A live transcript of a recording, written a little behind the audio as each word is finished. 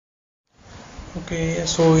Okay,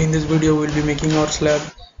 so in this video we'll be making our slab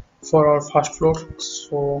for our first floor.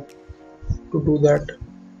 So to do that,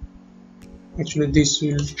 actually this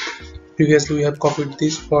will previously we have copied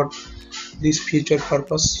this for this future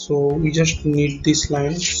purpose, so we just need this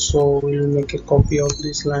line. So we'll make a copy of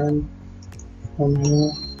this line from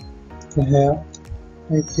here to here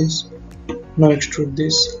like this. Now extrude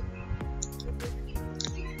this.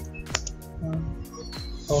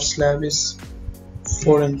 Our slab is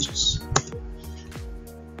 4 inches.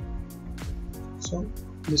 So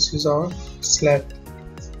this is our slab.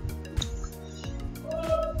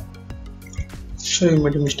 Sorry, we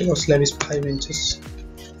made a mistake. Our slab is 5 inches.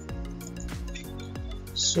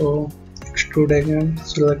 So extrude again,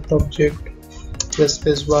 select object, press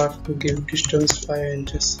spacebar to give distance 5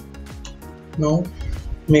 inches. Now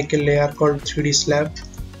make a layer called 3D slab.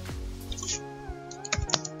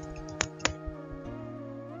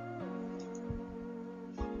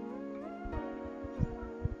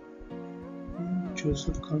 Choose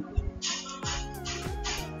a color.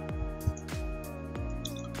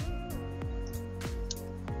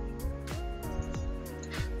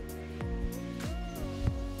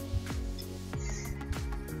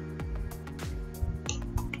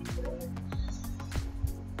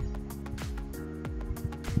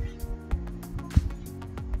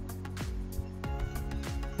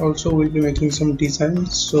 Also we'll be making some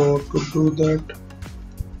designs, so to do that,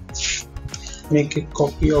 make a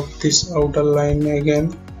copy of this outer line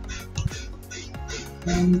again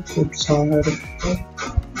and put somewhere here.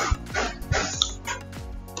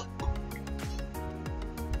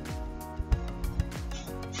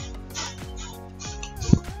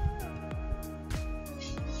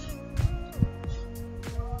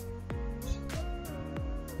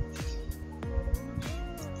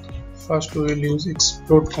 First we will use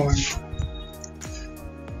explode command.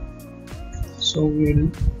 So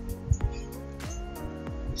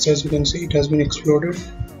as you can see, it has been exploded.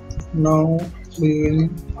 Now we will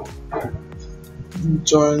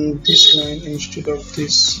join this line instead of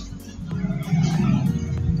this.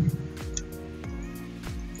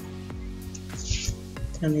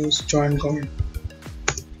 And use join command.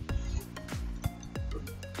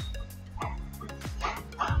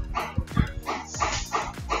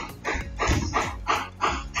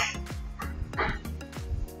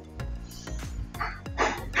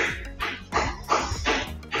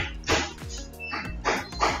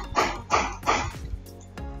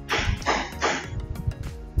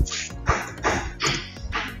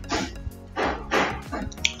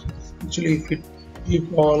 Actually, if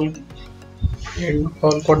all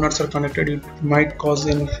coordinates are connected, it might cause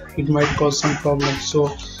some problems. So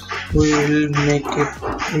we will take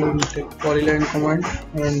polyline command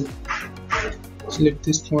and select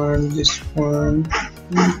this point,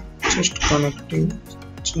 just connecting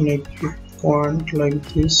point like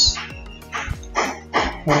this,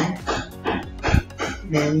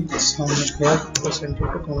 and somewhere here press enter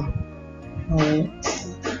to command. Now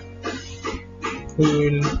we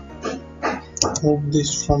will move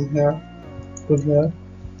this from here to here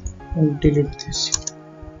and delete this.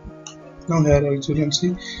 Now here, as you can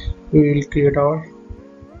see, we will create our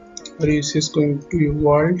use is going to be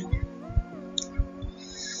world.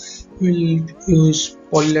 We'll use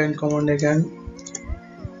polyline command again.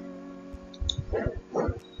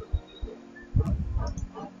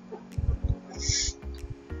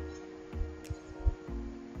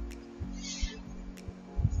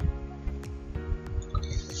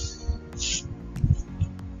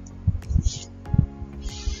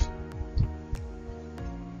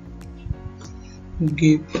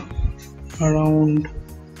 Give around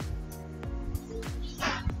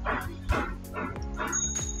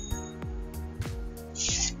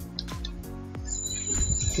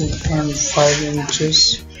 2.5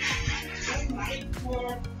 inches.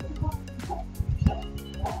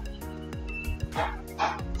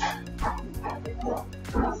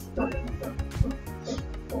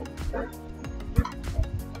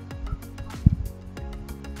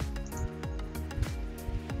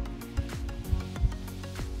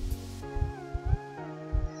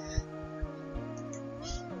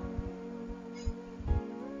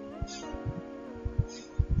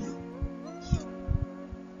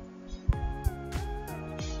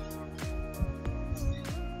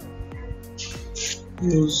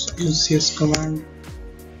 Use UCS command.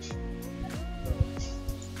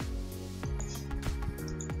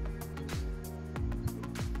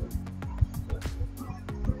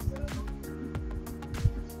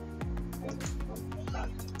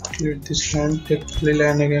 Create this line, take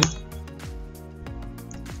polyline again,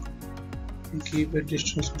 give a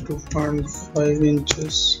distance of 2.5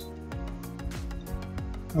 inches.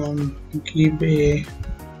 give a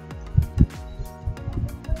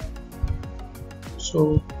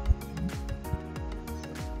so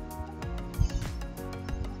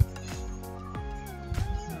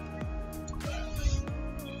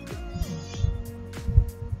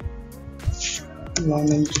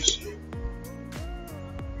 1 inches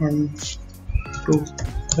and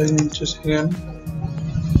 5 inches here.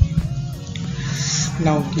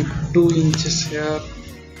 Now keep 2 inches here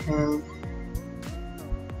and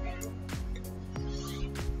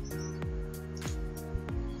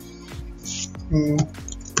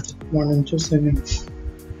 1 inch again.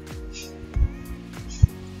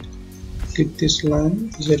 Keep this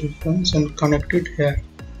line as a reference and connect it here.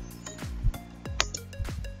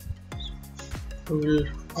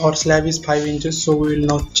 Our slab is 5 inches, so we will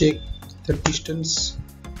now check the distance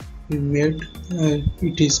we made.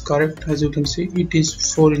 It is correct. As you can see, it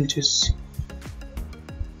is 4 inches.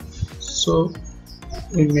 So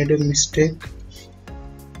we made a mistake.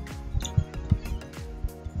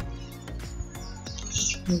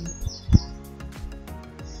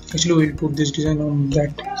 Actually, we'll put this design on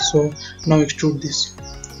that. So now extrude this.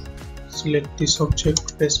 Select this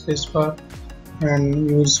object, press spacebar and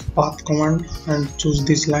use path command and choose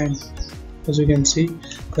this line. As you can see,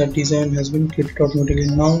 the design has been created automatically.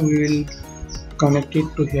 Now we will connect it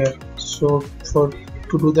to here. So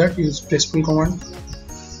to do that, use press pull command.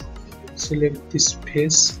 Select this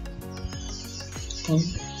face and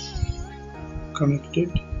connect it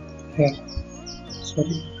here.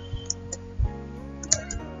 Sorry.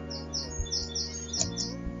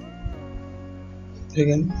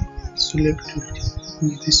 Again, select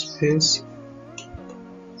this face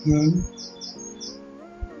and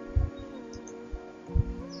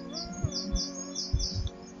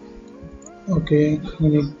okay, we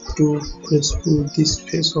need to press pull this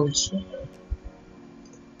face also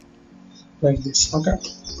like this. Okay,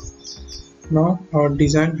 now our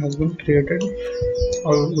design has been created. We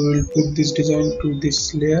will put this design to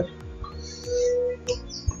this layer.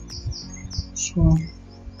 So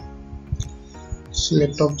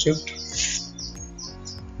select object,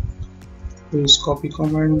 use copy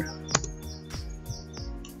command.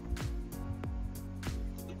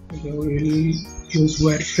 Okay, we will use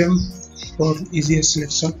wireframe for easier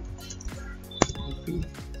selection. Copy.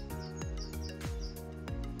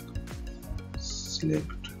 Select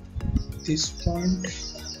this point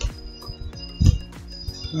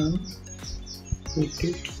and put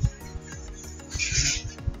it.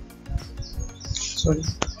 Sorry.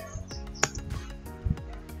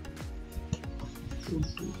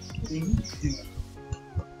 In here.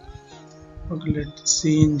 Okay, let's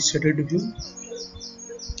see in shaded view.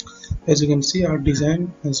 As you can see, our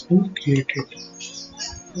design has been created.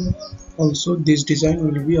 Also, this design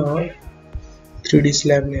will be our 3D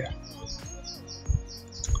slab layer.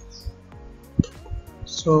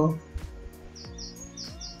 So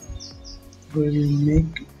we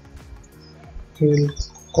will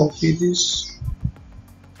copy this.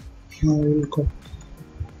 Now we will copy.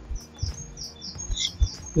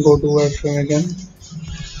 Go to wireframe again,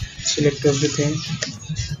 select everything,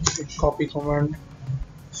 copy command,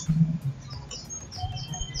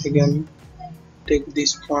 again take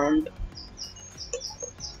this point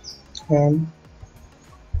and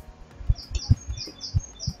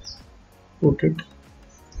put it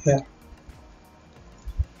here.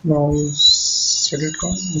 Now set it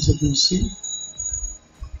down. As you can see,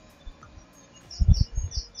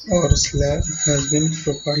 our slab has been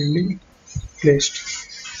properly placed.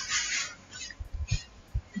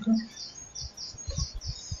 Okay.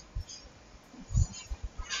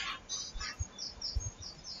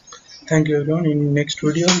 Thank you everyone. In next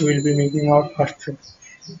video we will be making our first frame.